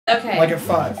Okay. Like at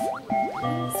 5.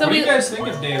 So what do you guys think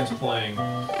of Dan's playing?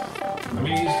 I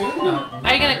mean, he's doing that.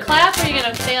 Are you gonna clap or are you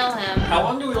gonna fail him? How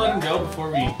long do we let him go before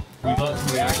we let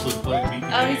somebody actually play and beat the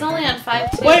Oh, game? he's only on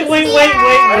 5-2. Wait.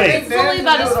 It's only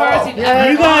about as far as you've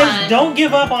ever You guys gone. don't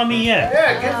give up on me yet.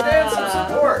 Yeah, give Dan some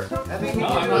support. I think he No,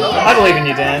 can I'm do not. it. I believe in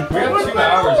you, Dan. We have 2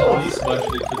 hours at least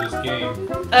budgeted for this game.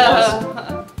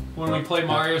 Plus, when we play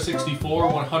Mario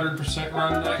 64 100%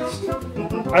 run next.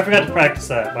 I forgot to practice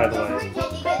that, by the way.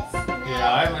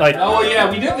 Yeah, Like- oh yeah,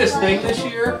 we did this thing this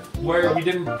year where we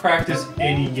didn't practice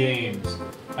any games.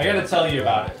 I gotta tell you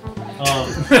about it.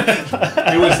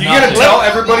 It was You gonna tell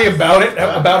everybody about it?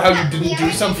 About how you didn't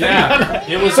do something? Yeah,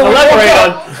 it was.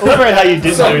 Elaborate how you did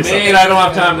do something. Man, I don't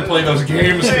have time to play those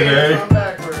games today.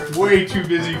 Way too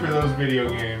busy for those video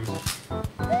games.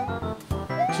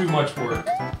 Too much work.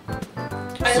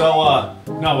 So,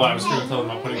 no, I was gonna tell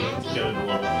them about putting it together the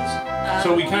levels.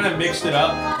 So we kind of mixed it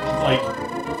up. Like,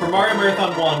 for Mario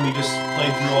Marathon 1, we just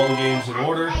played through all the games in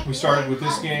order. We started with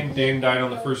this game. Dan died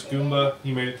on the first Goomba.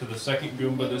 He made it to the second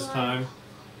Goomba this time.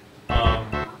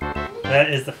 That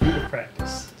is the fruit of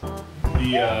practice.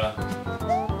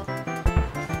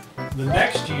 The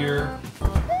next year,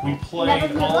 we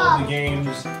played all of the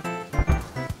games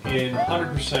in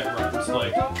 100% runs,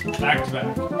 like back to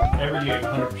back, every game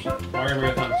 100%. Mario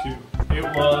Marathon 2, it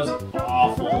was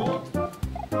awful.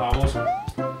 I almost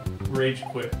rage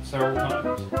quit several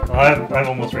times. Well, I've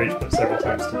almost rage quit several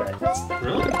times today.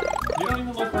 Really? You don't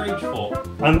even look rageful.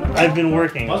 I've been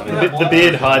working. Must be on that it. blood The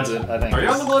beard pressure. hides it, I think. Are you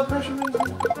on the blood pressure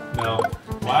medicine? No.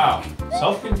 Wow.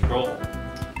 Self-control.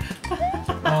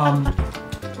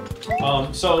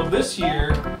 So this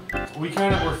year, we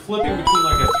kind of were flipping between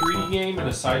like a 3D game and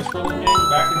a side-scrolling game,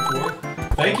 back and forth.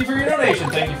 Thank you for your donation.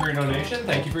 Thank you for your donation.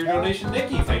 Thank you for your donation,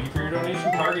 Nikki. Thank you for your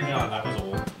donation, Target John. That was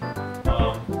old.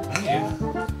 Yeah.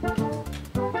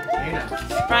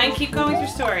 Brian, keep going with your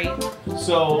story.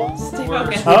 So Stay we're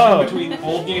focused. switching between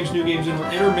old games, new games, and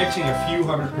we're intermixing a few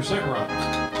 100% runs.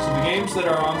 So the games that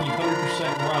are on the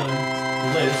 100% run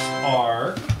list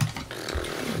are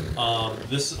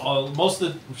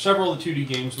several of the 2D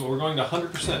games, but we're going to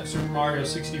 100% Super Mario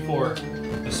 64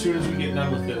 as soon as we get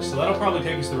done with this. So that'll probably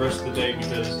take us the rest of the day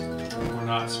because we're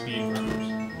not speedrunners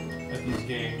at these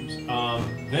games.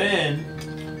 Then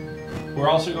we're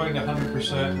also going to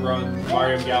 100% run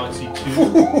Mario Galaxy 2.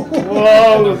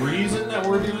 Whoa! And the reason that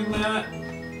we're doing that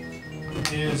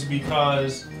is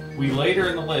because we later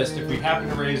in the list, if we happen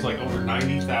to raise like over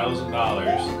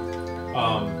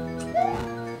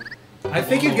 $90,000, I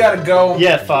think you gotta go.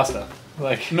 Yeah, faster.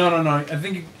 Like No. I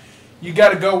think you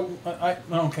gotta go.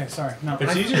 Okay, sorry. No.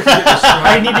 it's easier to get this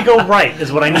I need to go right, is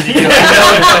what I need to do.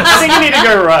 I think you need to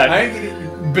go right.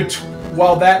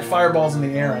 While that fireball's in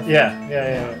the air. I think.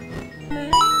 Yeah.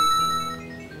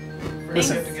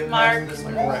 Listen, Thanks, Mark.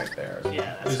 like right there.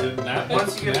 Yeah. Is it that?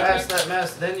 Once you get past that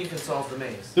mess, then you can solve the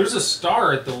maze. There's a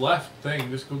star at the left thing.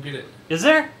 Just go get it. Is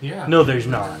there? Yeah. No, there's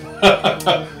not.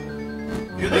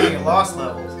 You're thinking of Lost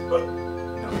Levels, but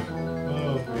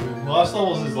Oh, man. Lost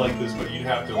Levels is like this, but you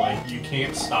have to you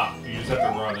can't stop. You just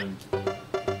have to run and.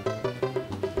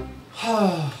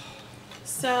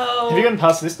 So. Have you gotten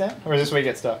past this, Dan? Or is this where you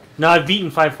get stuck? No, I've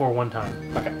beaten 5-4 one time.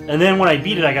 Okay. And then when I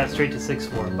beat it, I got straight to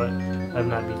 6-4, but I've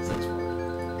not beaten 6-4.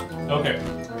 Okay.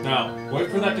 Now wait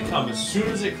for that to come. As soon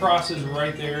as it crosses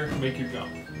right there, make your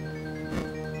jump.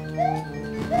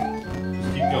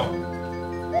 Just keep going.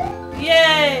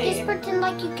 Yay! Just pretend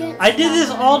like you can't. I did this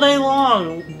all day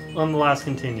long on the last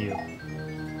continue.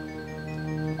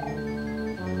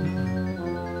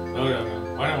 Oh yeah.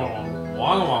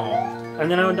 And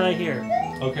then I would die here.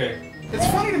 Okay. It's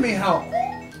funny to me how.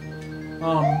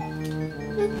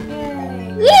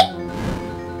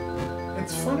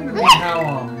 It's funny to me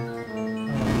how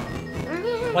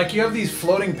like you have these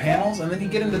floating panels, and then you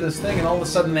get into this thing, and all of a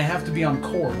sudden they have to be on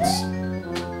cords.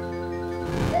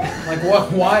 Like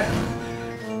what? Why?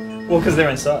 Well, because they're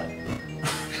inside.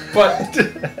 But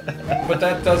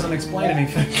that doesn't explain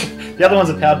anything. The other ones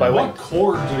are powered by What wind.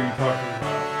 chords are you talking about?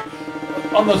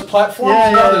 On those platforms, Yeah,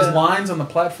 you know, yeah, there's yeah. lines on the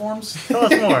platforms. Tell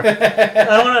us more. I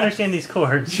don't want to understand these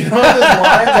chords. You know, there's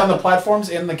lines on the platforms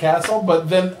in the castle, but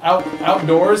then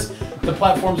outdoors, the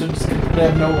platforms are just they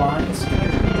have no lines.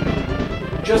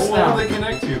 Just What now. do they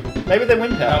connect to? Maybe they're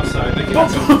wind powered. Outside. They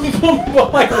connect to.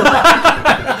 Like,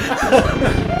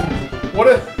 what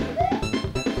if?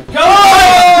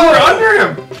 You were under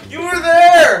him. you were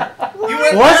there. You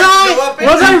went Was there to go up I?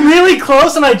 Was I into- really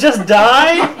close and I just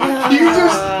died? You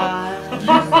just You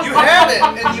had it,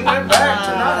 and you went back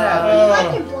to not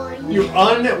have it. You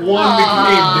unwon the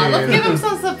Aw, game, let's give him Dan.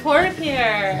 some support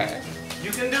here. You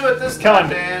can do it this Come time, on.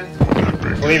 Dan.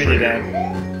 Believe in you, Dan.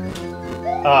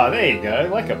 Oh, there you go.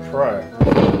 Like a pro.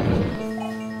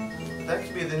 That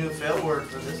could be the new fail word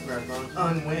for this marathon.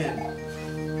 Unwin.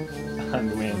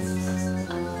 Unwin.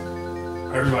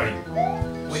 Everybody.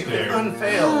 We've stare. been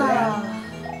unfailed,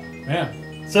 man.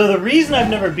 Man. So the reason I've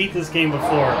never beat this game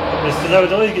before is because I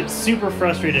would always get super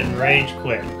frustrated and rage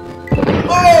quit.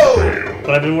 Oh!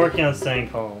 But I've been working on staying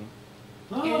calm.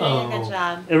 You're doing a good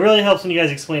job. It really helps when you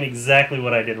guys explain exactly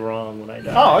what I did wrong when I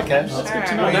died. Oh, okay. That's good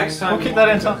to know. Well, next time We'll keep that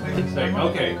in time.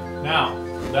 Okay, now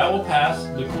that will pass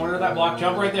the corner of that block.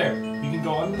 Jump right there. You can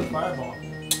go under the fireball.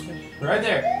 Right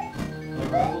there.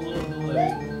 A little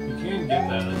delay. You can get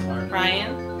that. It's hard.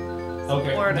 Ryan.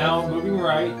 Okay, now moving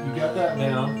right. You got that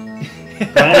down.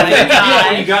 Guy.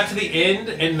 When you got to the end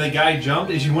and the guy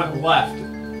jumped, is you went left,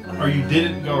 or you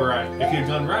didn't go right. If you had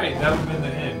gone right, that would have been the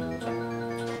end.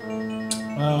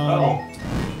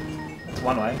 It's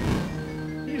one way.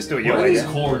 You just do it your What are way. these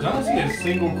yeah. chords? I don't see a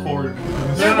single chord.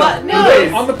 They're what? No.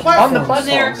 On the platform. On the When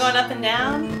they were platforms. going up and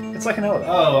down. It's like an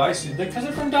elevator. Oh, I see. Because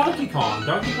they're from Donkey Kong.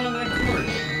 Donkey Kong had chords.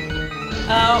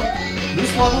 Oh.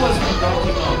 This level is from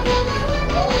Donkey Kong.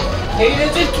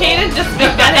 Did Kaden just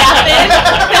make that happen?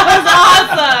 That was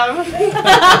awesome.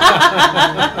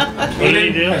 What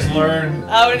did you do? Has learned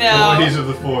Oh the no. ways of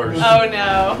the Force. Oh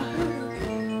no.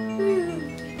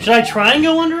 Should I try and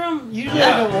go under him? Usually I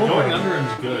Yeah, go over going him. under him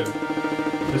is good.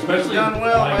 Especially Done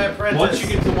well, my like, apprentice. once you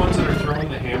get to the ones that are throwing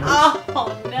the hammers, Oh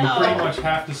you pretty no. much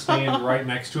have to stand right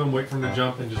next to him, wait for him to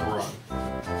jump, and just run.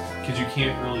 Because you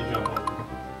can't really jump over him.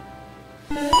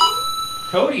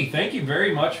 Cody, thank you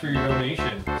very much for your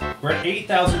donation. We're at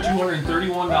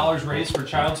 $8,231 raised for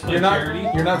Child's Play charity.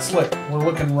 You're not slick. We're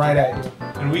looking right at you.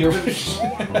 And we've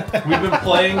been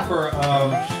playing for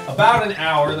about an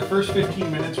hour. The first 15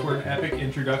 minutes were an epic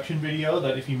introduction video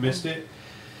that if you missed it,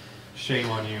 shame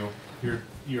on you.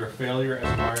 You're a failure as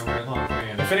a Mario Marathon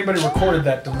fan. If anybody recorded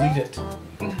that, delete it.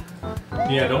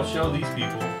 Yeah, don't show these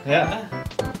people. Yeah.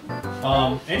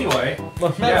 Anyway.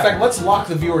 Look, matter of fact, let's lock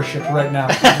the viewership right now.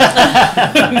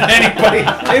 anybody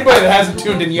that hasn't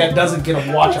tuned in yet doesn't get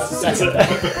to watch a second.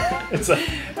 It's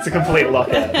a complete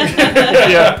lockout.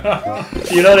 Yeah.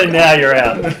 You're not in now, you're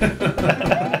out.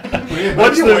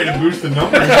 What's the way to boost the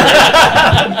numbers?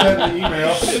 Send the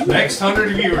email. Next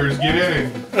 100 viewers, get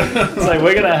in. It's like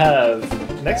we're gonna have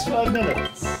next 5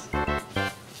 minutes.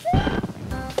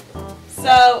 So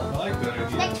I like that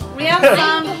idea. we have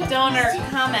some donor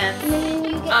comments.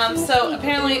 So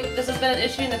apparently this has been an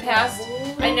issue in the past.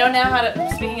 I know now how to,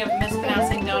 speaking of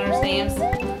mispronouncing donors' names,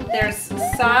 there's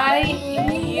Sai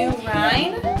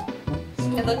Urine.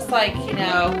 It looks like,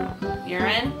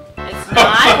 urine. It's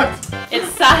not. It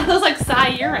looks like Sai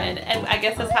Urine, and I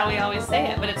guess that's how we always say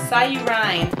it, but it's Sai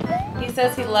Urine. He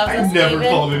says he loves us I've never even.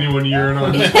 called anyone urine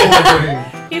on this whole thing.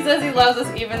 He says he loves us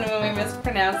even when we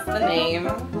mispronounce the name.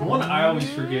 The one I always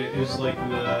forget is like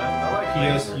the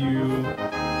PSU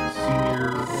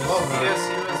senior. Oh,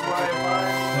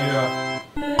 PSUSYY. Yeah.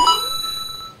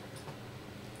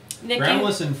 Nikki,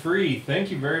 Groundless and free.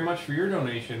 Thank you very much for your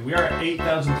donation. We are at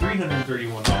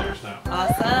 $8,331 now.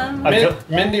 awesome.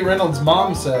 Mindy Reynolds'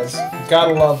 mom says,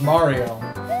 "Gotta love Mario.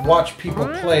 Watch people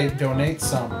play, donate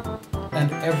some,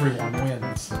 and everyone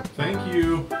wins." Thank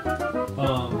you.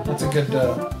 That's a good.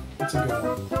 That's a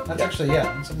good one. That's actually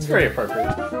It's very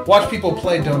appropriate. Watch people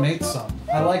play, donate some.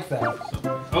 I like that.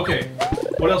 Okay.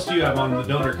 What else do you have on the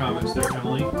donor comments there,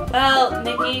 Emily? Well,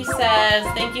 Nikki says,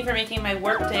 thank you for making my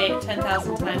workday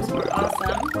 10,000 times more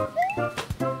awesome.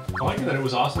 I like that it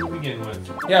was awesome to begin with.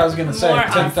 Yeah, I was gonna say More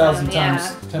 10,000 awesome, yeah.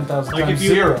 times, 10,000 Like times if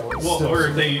you, zero. It's well, still or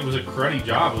if it was a cruddy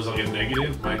job, it was like a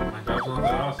negative. My job's not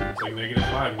that awesome. It's like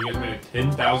 -5. You guys made it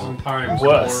 10,000 times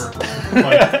Worse. more.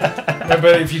 Like, Yeah,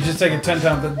 but if you just take it 10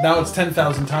 times, now it's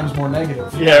 10,000 times more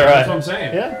negative. Yeah, right. that's what I'm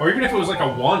saying. Yeah. Or even if it was like a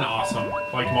 1 awesome,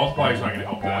 like multiplyer's not gonna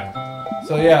help that.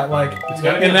 So yeah, like It's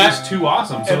gotta be in at that least 2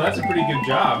 awesome, so and- that's a pretty good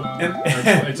job.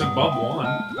 It's above 1.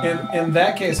 in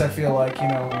that case, I feel like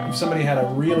if somebody had a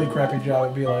really crappy job,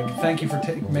 it'd be like, thank you for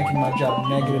making my job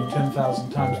negative 10,000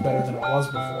 times better than it was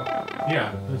before.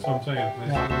 Yeah, that's what I'm saying.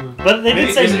 But they did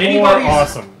Is say more anybody's-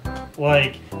 awesome.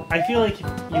 Like, I feel like you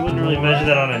wouldn't really measure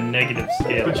that on a negative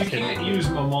scale. But you can't use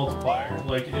a multiplier.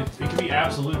 Like, it can be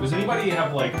absolute. Does anybody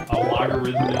have, like, a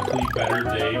logarithmically better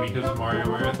day because of Mario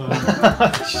Marathon?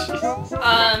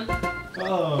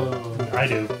 Oh. I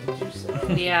do.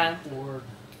 Yeah. Or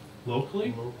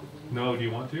Locally? No, do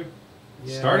you want to?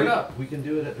 yeah, Start it up. We can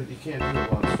do it, but you can't do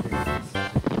it while streaming.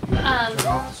 You have to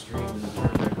turn off the stream and then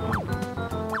turn it back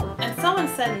on. And someone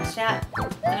said in chat,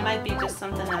 and it might be just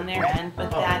something on their end, but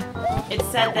that it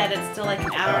said that it's still like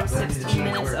an hour and 16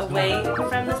 minutes away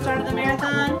from the start of the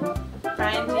marathon.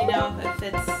 Brian, do you know if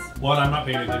it's What? I'm not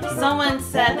paying attention. Someone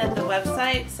said that the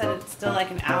website said it's still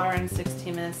like an hour and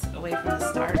 16 minutes away from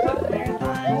the start of the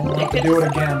marathon. We'll have to do it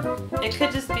again. It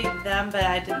could just be them, but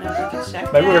I didn't know if we could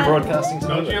check Maybe that. we're broadcasting Don't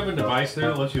something. you have a device there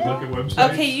that lets you look at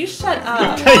websites? Okay, you shut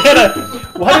up. Diana,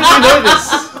 why did you know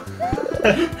this?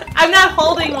 I'm not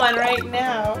holding one right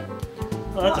now.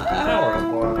 Well, that's a power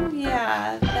up one.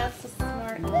 Yeah, that's a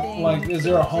smart thing. Like, is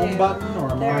there a home button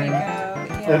or a There we go.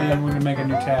 Then Yeah. we can make a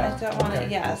new I tab. don't want Okay.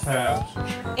 it. Yes. Tabs.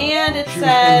 And it She was in the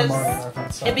says Mario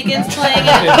Marathon, so. it begins playing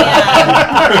at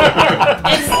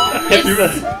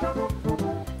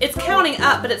it's counting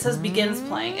up, but it says begins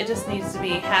playing. It just needs to be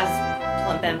has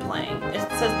been playing. It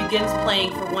says begins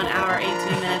playing for 1 hour 18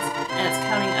 minutes, and it's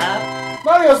counting up.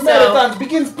 Mario's Marathon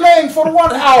begins playing for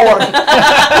 1 hour,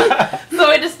 So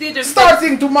I just need to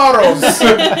starting tomorrow.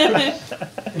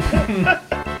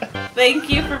 Thank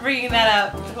you for bringing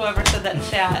that up, whoever said that in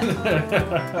chat.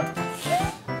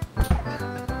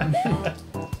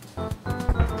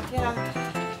 Yeah.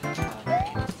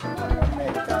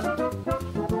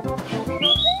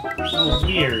 Oh,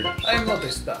 weird. I am not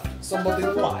a star. Somebody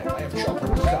lied. I have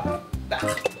chocolate car.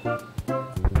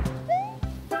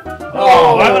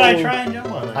 Oh, why would I try and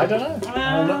jump on it? I don't know.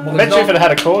 Well, I bet you if it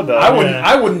had a cord though.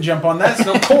 I wouldn't jump on that.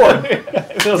 There's no cord.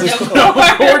 It feels No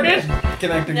like cord.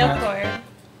 Connecting No that.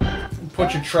 cord.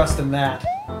 Put your trust in that.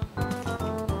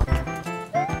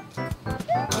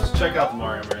 Let's check out the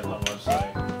Mario Marathon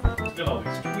website. It's got all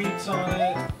these tweets on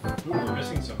it. Ooh, we're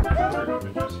missing some Twitter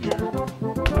images here.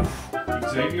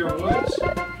 Xavier Woods,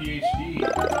 PhD,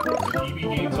 EB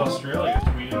Games Australia,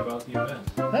 tweeted about the event.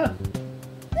 Huh.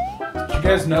 Did you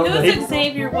guys know Who that? is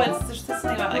Xavier Woods? There's this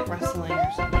thing about like wrestling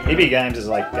or something. EB Games is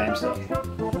like game stuff. Yep,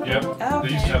 Okay.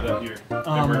 they used to have that here.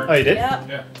 Oh, you did? Yep.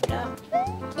 Yeah. Yep.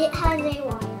 It has a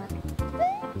wire.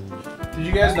 Did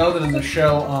you guys know that in the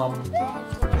show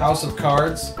House of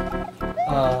Cards,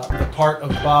 the part of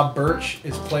Bob Birch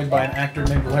is played by an actor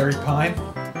named Larry Pine?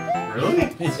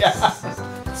 Really? Yeah.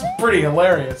 It's pretty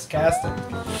hilarious casting.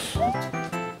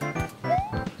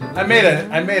 I made an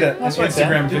That's right,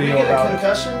 Instagram Did we video get a about it.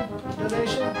 concussion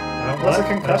donation? What's a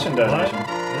concussion donation?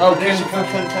 Oh, Donation can,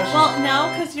 for concussion? Well, no,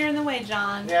 because you're in the way,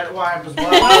 John. yeah, well, I was Oh,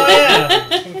 blind.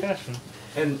 yeah. Concussion.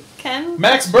 And Ken?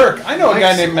 Max Burke. I know a guy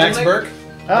Max named Max Skolnick? Burke.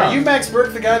 Oh. Are you Max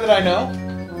Burke, the guy that I know?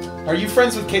 Are you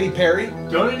friends with Katy Perry?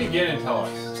 Donate again and tell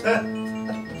us.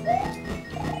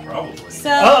 Probably. So,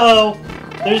 Uh-oh.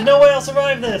 There's no way I'll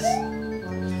survive this.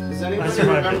 does anybody I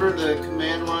survived remember the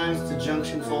command lines to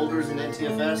junction folders in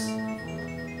NTFS?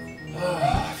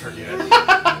 I forget.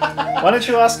 Why don't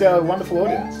you ask our wonderful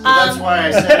audience? So that's why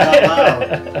I said it out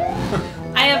loud.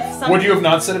 I have some. Would you have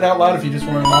not said it out loud if you just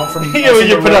wanted to know from? Yeah, when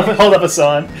you hold up a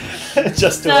sign,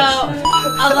 just to So, us.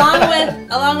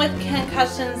 along with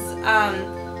Concussion's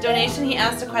donation, he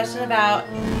asked a question about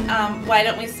why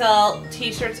don't we sell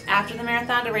T-shirts after the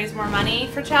marathon to raise more money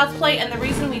for Child's Play? And the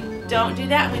reason we don't do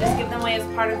that, and we just give them away as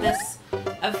part of this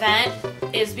event,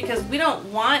 is because we don't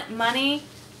want money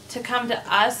to come to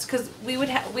us, because we would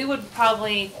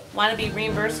probably want to be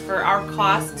reimbursed for our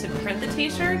cost to print the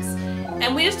T-shirts,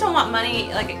 and we just don't want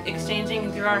money like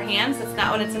exchanging through our hands. That's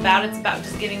not what it's about. It's about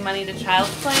just giving money to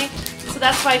Child's Play. So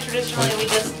that's why traditionally we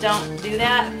just don't do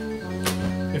that.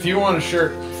 If you want a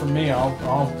shirt from me,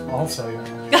 I'll sell you.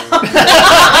 I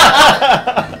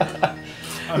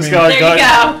This mean, guy- There you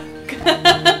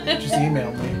go. just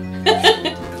email me.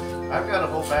 I've got a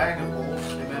whole bag of old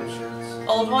MM shirts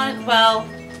Old one. Well,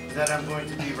 that I'm going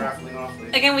to be raffling off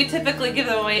later. again, we typically give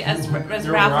them away as You're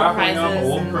raffle raffling off prizes.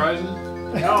 old prizes?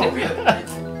 No,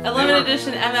 A limited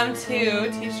edition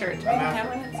MM2 T-shirt. Do we have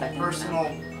one in a second? personal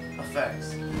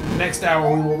effects. Next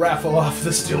hour, we will raffle off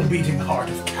the still beating heart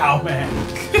of Cowman.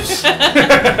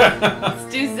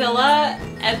 Stuzilla,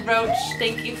 Ed Roach,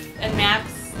 thank you, and Max.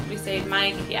 We say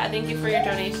Mike. Yeah, thank you for your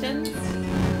donations.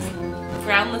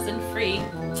 Groundless and free.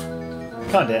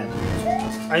 Calm down.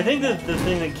 I think that the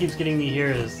thing that keeps getting me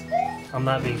here is I'm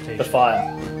not being The patient.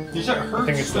 fire. You said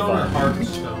think it's the Hearthstone or fun.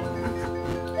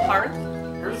 Hearthstone? Hearth.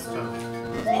 Hearthstone.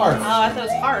 Oh, Hearth. I thought it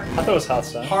was Hearth. I thought it was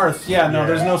Hearthstone. Hearth. Yeah, no, Yeah.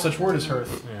 there's no such word as hearth.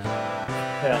 Yeah.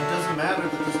 It Yeah. doesn't matter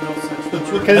that there's no such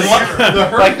word. Because The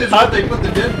hearth like, is what they put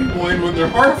the dead people in when their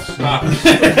hearth stops.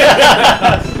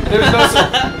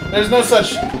 There's no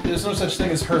such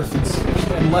thing as hearth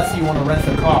unless you want to rent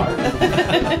a car.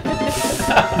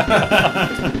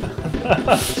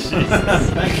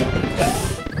 Thank you.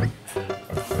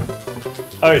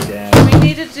 Oh damn. We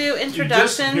need to do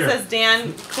introductions here. as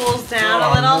Dan cools down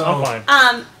a little. I'm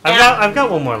fine. I've I've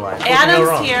got one more line. What could go Adam's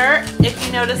wrong? here. If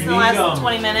you notice in the You need, last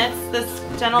 20 minutes,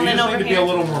 this gentleman just over need to here. be a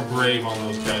little more brave on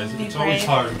those guys. Be It's always brave.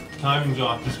 hard. Timing's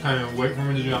off. Just kind of wait for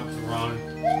him to jump and run.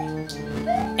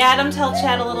 Adam, tell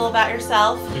Chad a little about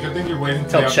yourself. Like, I think you're waiting for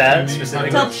Tell the Chad opportunity.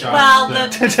 specifically? Not Tell, even shots well,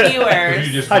 that- the If you viewers.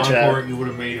 just Hi, gone Chad. for it, you would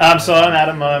have made it. So I'm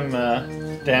Adam. I'm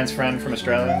Dan's friend from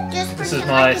Australia. Just This is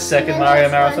pretend my like it's second the Mario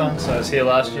next Marathon, one. so I was here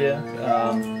last year.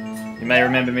 You may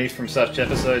remember me from such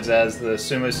episodes as the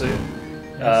sumo suit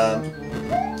that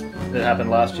happened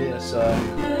last year, so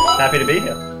happy to be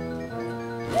here.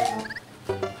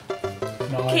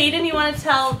 No, Caden, you want to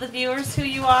tell the viewers who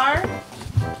you are?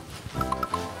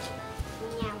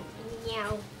 Meow,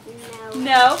 meow, no.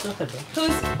 No.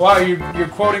 Who's? wow, you're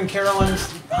quoting Carolyn's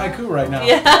haiku right now.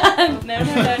 Yeah. No.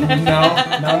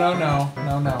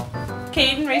 No.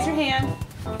 Caden, raise your hand.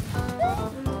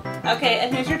 Okay,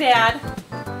 and who's your dad?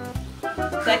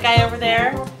 That guy over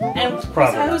there. And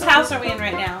Probably. whose house are we in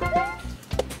right now?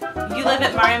 You live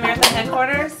at Mario Marathon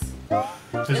headquarters?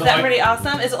 Is that pretty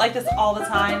awesome? Is it like this all the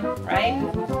time, right?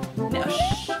 No,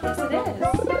 shh. Yes, it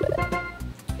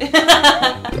is.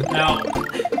 Now,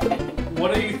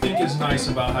 what do you think is nice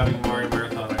about having Mario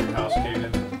Marathon at your house,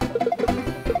 Kaden?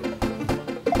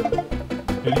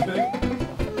 Anything?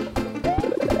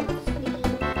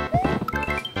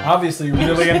 Obviously, you're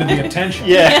really into the attention.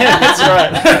 Yeah, that's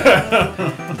right.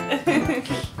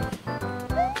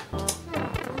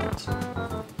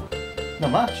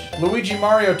 Not much. Luigi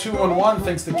Mario 211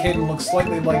 thinks that Caden looks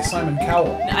slightly like Simon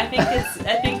Cowell. No, I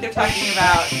think they're talking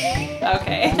about.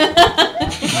 Okay.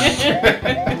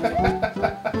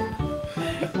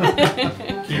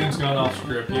 Kaden's gone off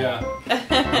script, yeah.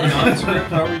 Are we on script?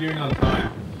 How are we doing on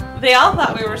time? They all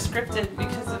thought we were scripted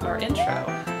because of our intro.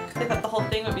 They thought the whole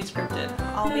thing would be scripted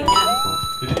all weekend.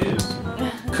 It is.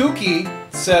 Kooky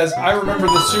says, I remember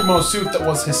the sumo suit that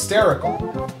was hysterical.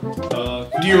 Do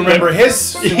Do you remember his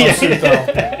sumo suit, though?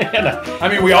 Yeah, I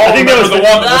mean, we all I think remember that the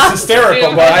was one that was Ah, hysterical,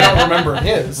 sumo but I don't suit. remember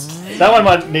his. that one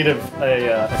might need a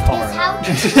That's how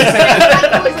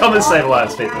comment. Comment save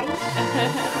lives, people. Well,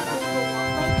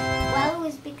 it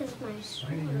was because my I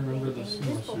don't remember the sumo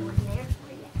invisible suit. one there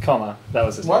for you. Comma. That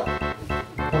was his. What?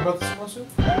 What about the sumo suit?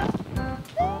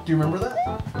 Do you remember that?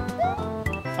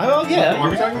 Oh Are yeah.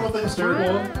 we talking about the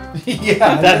hysterical one?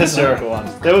 Yeah. That hysterical one.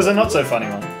 There was a not so funny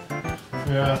one.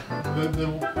 Yeah. The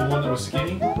one that was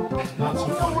skinny? Not so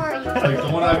Don't funny. worry. Like the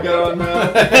one I've got on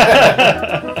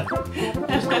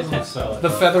just doesn't sell it. The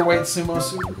featherweight sumo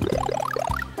suit.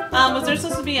 Was there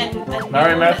supposed to be a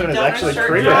Mario Marathon is donor actually shirt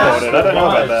pre-recorded. I don't know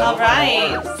about All that.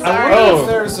 right. I Sorry. wonder Oh. if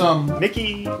there's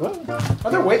Mickey. What?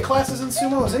 Are there weight classes in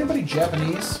sumo? Is anybody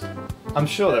Japanese? I'm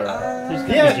sure there are. There's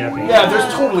gonna Yeah. be Japanese. Yeah,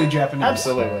 there's totally Japanese.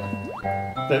 Absolutely.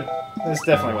 There's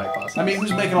definitely weight classes. I mean,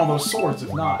 who's making all those swords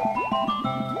if not?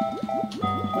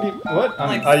 What?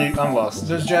 I'm lost.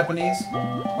 There's Japanese.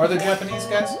 Are there Japanese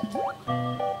guys?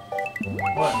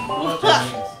 What?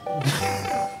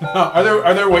 Are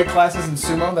there weight classes in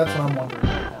sumo? That's what I'm wondering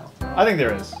right now. I think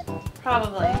there is.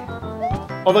 Probably.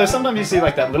 Although sometimes you see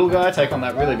like that little guy take on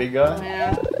that really big guy.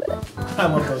 Yeah. I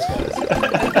love those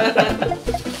guys.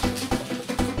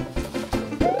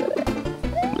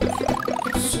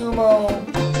 Sumo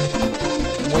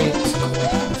weight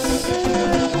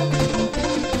class.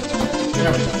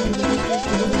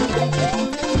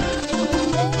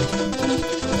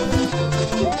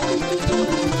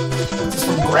 This is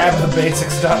from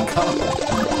grabthebasics.com.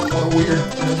 What a weird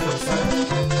intro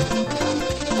site.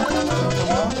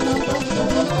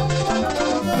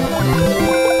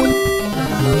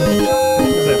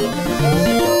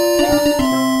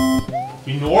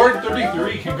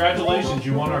 Nord33, congratulations!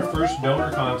 You won our first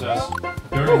donor contest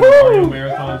during Mario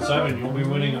Marathon 7. You'll be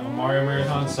winning a Mario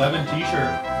Marathon 7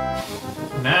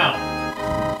 t-shirt.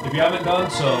 Now, if you haven't done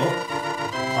so,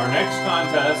 our next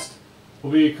contest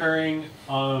will be occurring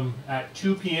at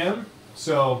 2 p.m.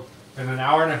 So, in an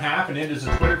hour and a half, and it is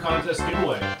a Twitter contest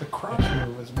giveaway. The crotch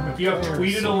move is If you have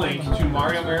tweeted a link to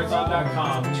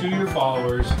mariomarathon.com to your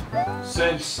followers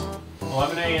since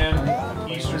 11 a.m.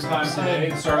 Eastern time today,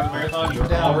 the start of the marathon, you're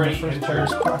already entered.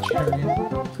 Crotch area.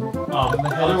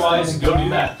 Otherwise, go do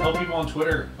that. Tell people on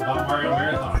Twitter about Mario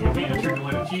Marathon. You'll be entered to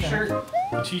win a t-shirt.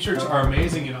 The t-shirts are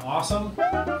amazing and awesome,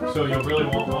 so you'll really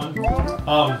want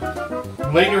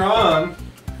one. Later on,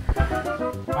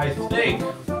 I think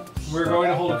we're going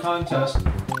to hold a contest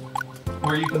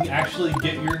where you can actually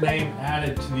get your name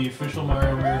added to the official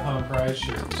Mario Marathon prize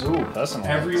shirts. Ooh, personal.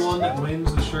 Everyone that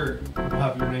wins the shirt will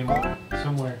have your name on it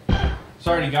somewhere. It's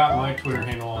already got my Twitter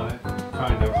handle on it,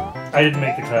 kind of. I didn't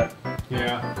make the cut.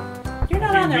 Yeah. You're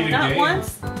not on there, beat a not game.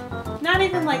 once? Not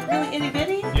even like really itty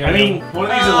bitty? Yeah, I mean- one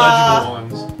of these illegible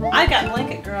ones. I got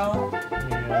Blanket Girl,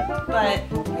 Yeah. but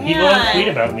People don't tweet man,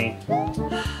 about me.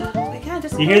 they kind of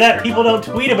just. You hear that? People don't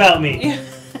tweet about me.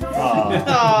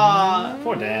 Aw. Aww.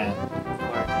 Poor Dan.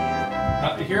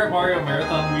 Here at Mario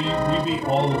Marathon, we beat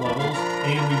all the levels,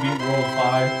 and we beat World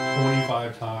 5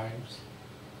 25 times.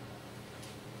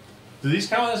 Do these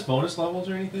count as bonus levels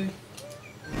or anything?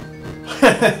 You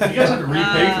guys have to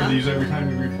repay for these every time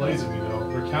you replay them, you know.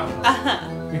 They're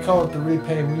counting. We call it the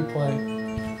repay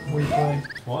replay. Replay.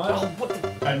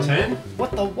 What? At 10?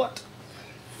 What the what?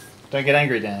 Don't get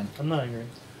angry, Dan. I'm not angry.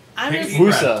 I'm Take a just. deep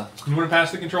breath. Wusa. You want to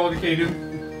pass the controller to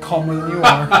Kaden? Calmer than you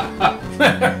are.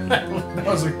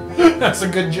 That's a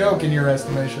good joke in your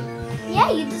estimation. Yeah,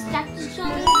 you just have to show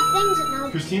me the things and I'll...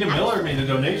 Christina Miller made a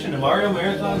donation to Mario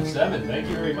Marathon 7. Thank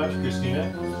you very much, Christina.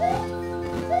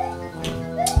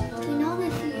 You know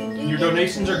if you do Your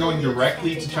donations are going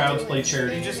directly to Child's Play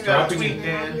charity. You just gotta tweet,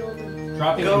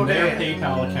 dropping Dan. in their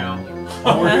PayPal account.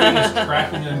 All we're doing is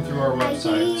tracking them through our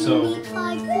website. So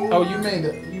Oh, you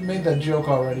made that joke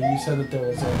already. You said that there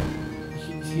was a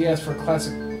he asked for a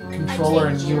classic controller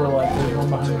and you were like, there's one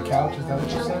behind the couch. Is that what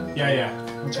you said? yeah.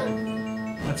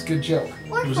 Okay. That's a good joke. It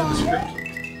was in the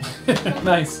script.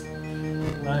 Nice.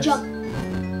 Nice. Jump.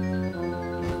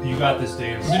 You got this,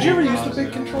 Dan. Did you ever use the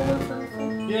big controller for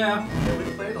anything? Yeah. Yeah, we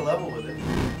played a level with it.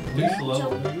 Use the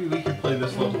level. Maybe we could play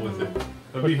this level with it.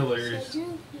 That'd be hilarious.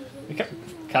 It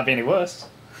can't be any worse.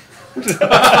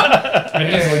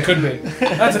 It easily could be.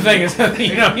 That's the thing, is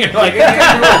you know, you're like,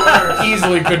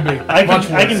 easily could be. I Much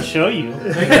can worse. show you.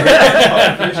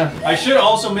 I should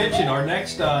also mention our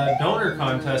next donor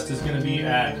contest is going to be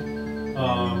at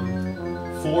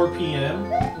 4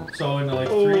 p.m. So in like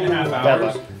 3.5 bad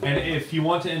hours. luck. And if you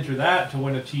want to enter that to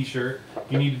win a T-shirt,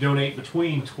 you need to donate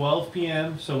between 12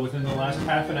 p.m. so within the last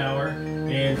half an hour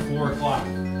and 4 o'clock.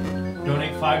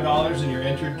 Donate $5 and you're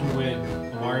entered to win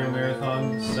a Mario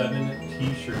Marathon 7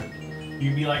 T-shirt. You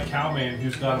can be like Cowman,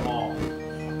 who's got them all.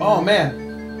 Oh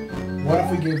man, what if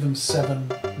we gave them 7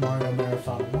 Mario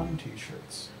Marathon 1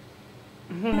 t-shirts?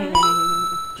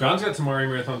 John's got some Mario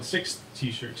Marathon 6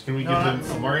 T-shirts. Can we No, give them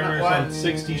not- a Mario not Marathon one.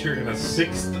 6 T-shirt and a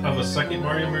sixth of a second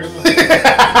Mario Marathon? If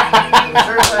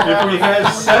If we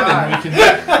have 7, we can.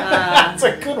 That's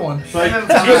a good one. Like,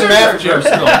 That's a good math joke.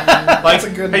 versatile. Like, That's a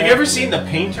good have you math ever joke. seen the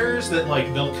painters that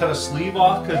like they'll cut a sleeve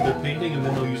off because they're painting, and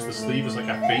then they'll use the sleeve as like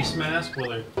a face mask while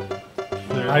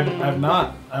they're I've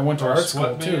not. I went to or art a school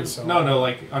too, sweatband? so No,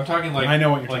 like I'm talking like I know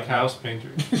what you're like talking house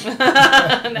painters. Not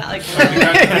like Like the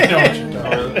guys I know what you're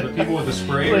talking or the people with the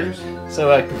sprayers.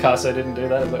 So Picasso didn't do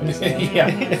that? Is that what you're saying? Yeah.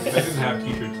 They didn't have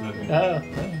T-shirts then. Oh.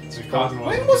 So cotton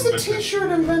When wasn't was the invented.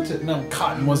 T-shirt invented? No,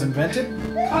 cotton was invented.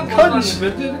 Cotton was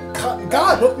invented.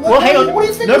 God, Well, hang on. What do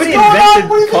you think Nobody was going on? invented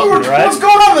What do you think cotton, right? was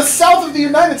going on in the south of the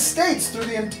United States through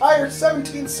the entire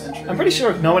 17th century? I'm pretty sure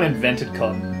if no one invented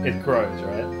cotton, it grows,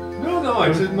 right? No,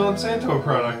 it's a Monsanto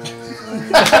product.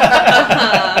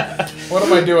 What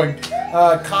am I doing?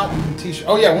 Cotton T-shirt.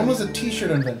 Oh yeah, when was a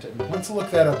T-shirt invented? Let's look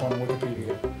that up on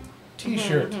Wikipedia.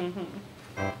 T-shirt.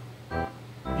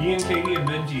 Ian, Katie, and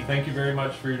Benji, thank you very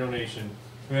much for your donation.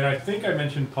 I mean, I think I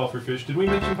mentioned pufferfish. Did we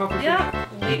mention pufferfish? Yeah.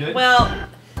 We did? Well,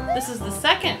 this is the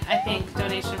second, I think,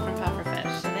 donation from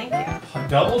Pufferfish. So thank you.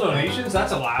 Double donations?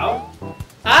 That's allowed?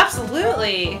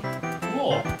 Absolutely.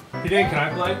 Cool. Hey, Dan, can I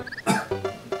play?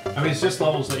 I mean, it's just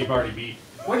levels that you've already beat.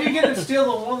 What did you get to steal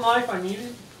the one life I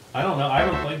needed? I don't know. I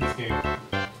haven't played this game.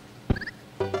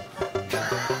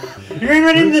 You're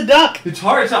running the duck. It's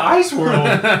hard. It's an ice world.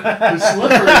 It's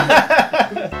slippery.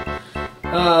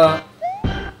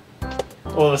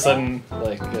 All of a sudden,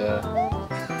 like, it's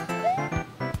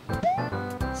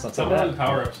not so Some of the bad.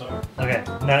 power-ups are. Okay,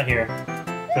 not here.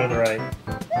 Go to the right.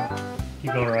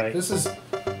 Keep going right. This is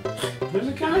There's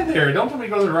a guy there. Don't tell me to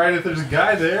go to the right if there's a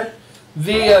guy there.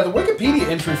 the Wikipedia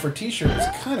entry for T-shirt is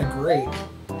kind of great.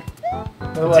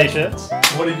 They're like- T-shirts?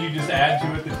 What did you just add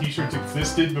to it? The T-shirts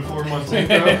existed before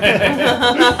Monsanto?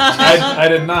 I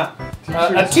did not.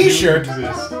 A T-shirts do T-shirt,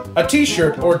 exist. a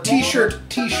T-shirt, or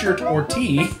T-shirt, or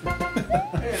T, Hey,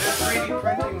 that's 3D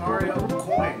printing Mario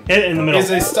coin. Hit it in the middle. is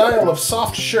a style of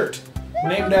soft shirt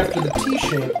named after the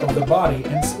T-shape of the body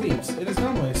and sleeves. It is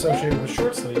normally associated with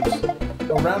short sleeves,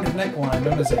 a rounded neckline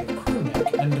known as a crew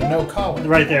neck, and no collar.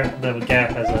 Right there, the gap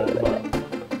has a button.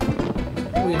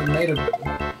 We made a,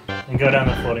 And go down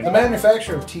the floating. the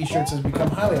manufacture of T-shirts has become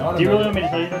highly Do you really automated want me to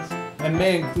tell you this? and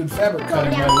may include fabric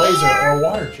cutting by laser or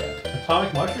water jet.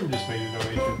 Atomic Mushroom just made a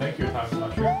donation. Thank you, Atomic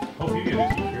Mushroom. Hope you get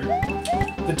a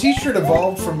T-shirt. The T-shirt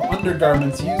evolved from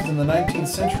undergarments used in the 19th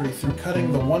century through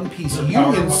cutting the one-piece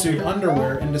union suit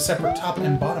underwear into separate top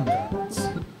and bottom garments. Is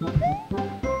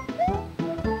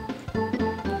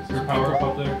there a power-up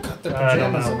up there? Cut the I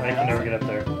don't pajamas know. in I half. can never get up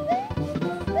there.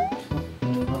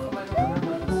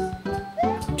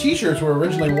 T-shirts were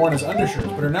originally worn as undershirts,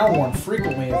 but are now worn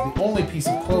frequently as the only piece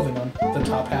of clothing on the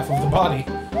top half of the body.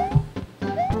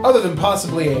 Other than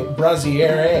possibly a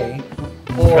brassiere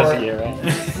or an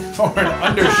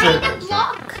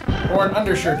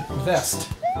undershirt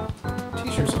vest.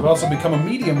 T-shirts have also become a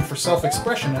medium for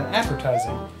self-expression and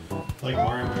advertising. Like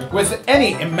Mario Marathon. With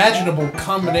any imaginable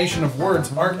combination of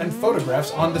words, art, and photographs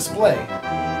on display.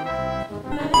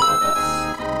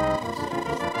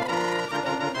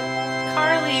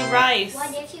 Carly Rice,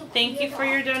 thank you for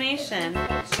your donation.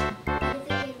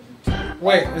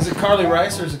 Wait, is it Carly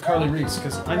Rice or is it Carly Reese?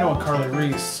 Because I know a Carly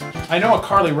Reese. I know a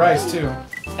Carly Rice too.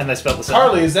 And they spelled the same.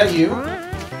 Carly, is that you?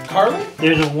 Carly?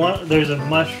 There's a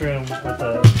mushroom with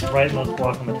a rightmost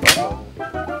block on the top.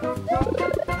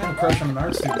 I have a crush on an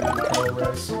art student named Carly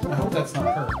Rice. I hope that's not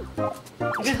her.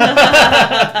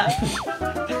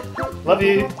 Love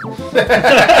you.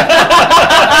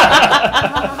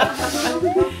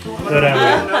 But I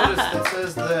noticed it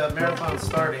says the marathon's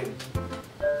starting.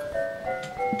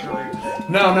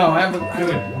 No, I have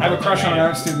a crush on an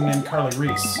art student named Carly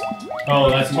Reese. Oh,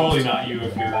 that's totally not you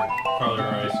if you're Carly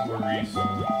Rice or Reese.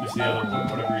 It's the other one,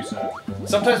 whatever you said.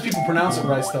 Sometimes people pronounce it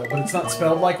rice though, but it's not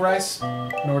spelled like rice,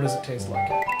 nor does it taste like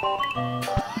it.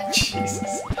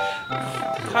 Jesus.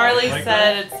 Carly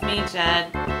said it's me,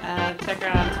 Jed. Check her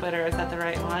out on Twitter. Is that the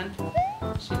right one?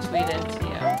 She tweeted to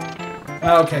you.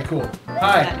 Oh, okay, cool.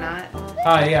 Hi. Is that not?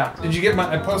 Hi, yeah. Did you get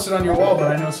I posted on your wall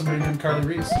that I know somebody named Carly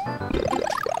Reese.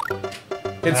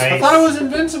 I thought it was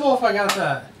invincible if I got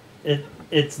that.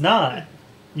 It's not.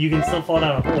 You can still fall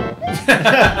down a hole.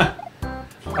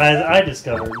 As I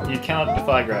discovered. You cannot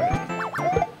defy gravity.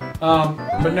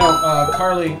 But no,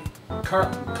 Carly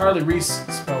Reese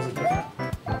spells it different.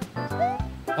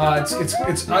 It's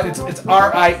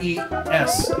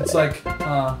R-I-E-S. It's like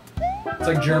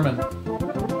German.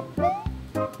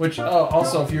 Which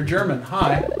also, if you're German,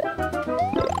 hi.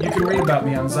 You can read about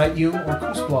me on Zeitung or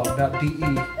Kussblog.de.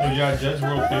 Oh yeah, Jed's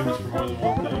world famous for more than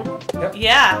one thing. Yep.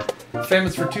 Yeah.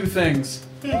 Famous for two things.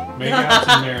 Makeouts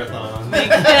and marathons.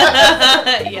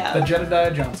 Yeah. The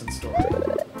Jedediah Johnson story.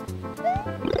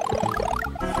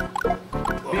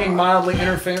 Being mildly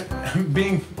internet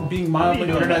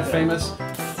famous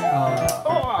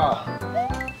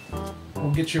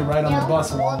will get you right on the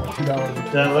bus along with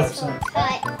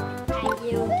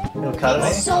 $2.25. You'll cut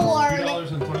it? Sword.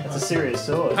 It's a serious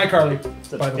sword. Hi, Carly.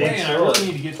 It's a By the big way. Man, I really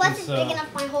need to get Plus, this. it's big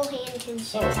enough my whole hand can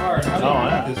So hard. How do you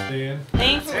yeah. read this, Dan?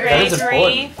 Thanks, That is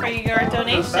Gregory, for your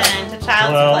donation to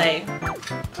Child's Well, Play.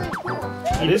 pretty cool.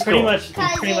 It is pretty cool. much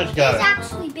Because got it's it.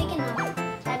 actually big enough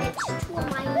that it's 2 of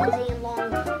my hands and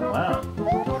longer. Wow.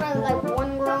 Probably like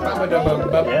one grown up.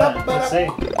 Yeah, let's see.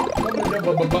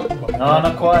 No,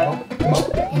 not quite.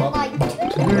 And like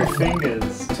 2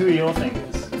 fingers. 2 of your fingers.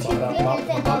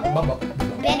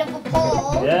 bit of a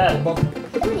pole. Yeah. Yeah.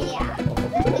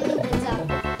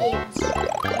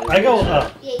 I go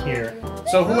up here.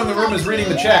 So who in the room is reading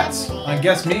the chats? I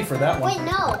guess me for that Wait, one.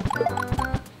 no.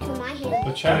 To my hand.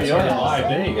 The chat is your hands. live.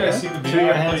 Didn't you guys see the Two of video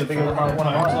your I hands played are bigger than 400 one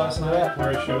of times mine. last night where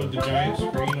I showed the giant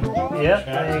screen of Yep, chats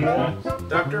there you and go. things?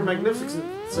 Dr. Magnificent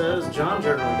says John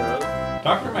generally does.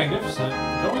 Dr. Magnificent,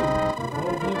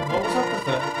 what was up with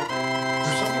that?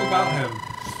 There's something about him.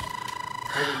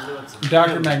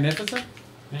 Dr. Magnificent?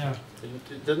 Yeah.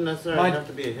 It doesn't necessarily have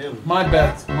to be a him. My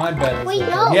bet is Wait,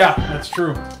 no. yeah, that's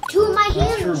true. 2 of my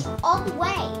That's hands true. all the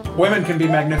way. Women can be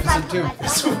magnificent too.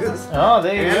 Oh,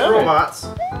 there you And go. robots.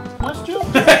 Nice job.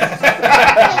 Because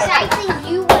I think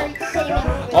you were sitting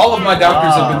over All of my there.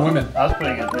 doctors have been women. I was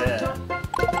putting it there.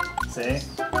 See?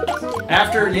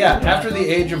 After the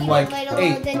age of like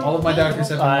 8, all of my doctors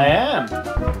have been I women.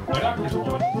 am. My doctor's a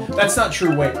woman. That's not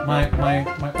true. Wait, my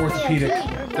orthopedic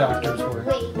Yeah, doctors were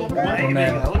way bigger.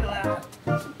 men.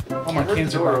 All my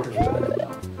cancer doctors were women.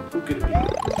 Who could it be?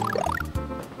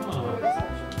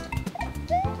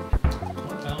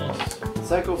 What else?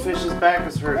 Psycho Fish's back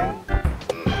is hurting.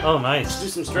 Oh, nice. Do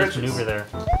some Nice stretches. maneuver there.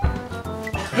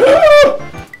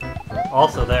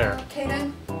 Also there.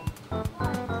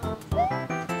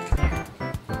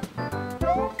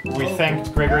 We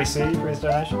thanked Gregory C. for his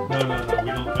donation. No, we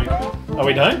don't think it. Oh,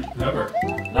 we don't? Never.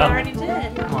 We already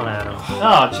did. Come on, Adam.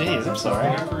 Oh, jeez, I'm I sorry.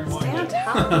 have to rewind Stay on it.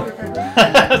 top of your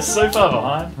That's so far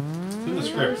behind. It's in the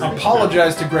script. I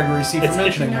apologize to Gregory C. for It's-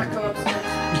 mentioning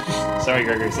it. Sorry,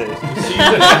 Gregory C. What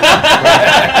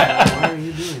are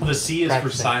you doing? The C is for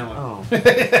silent. Oh.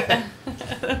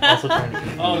 Also trying to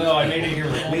get Oh no, I made it here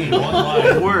with only one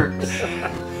line. Works.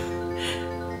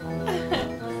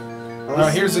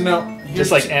 Here's a note.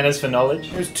 Just like Anna's for knowledge.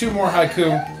 Here's 2 more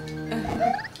haiku.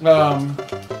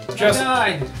 Just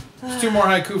 2 more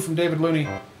haiku from David Looney.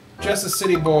 Just a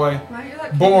city boy,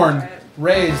 born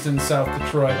raised in South That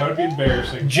Detroit. would be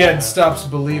embarrassing. Jed stops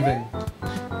believing.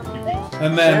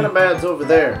 And then Sandman's over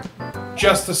there.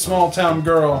 just a small town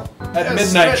girl at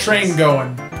midnight train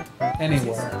going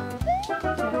anywhere.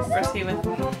 Risky with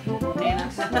Dana.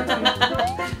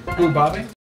 Who, Bobby?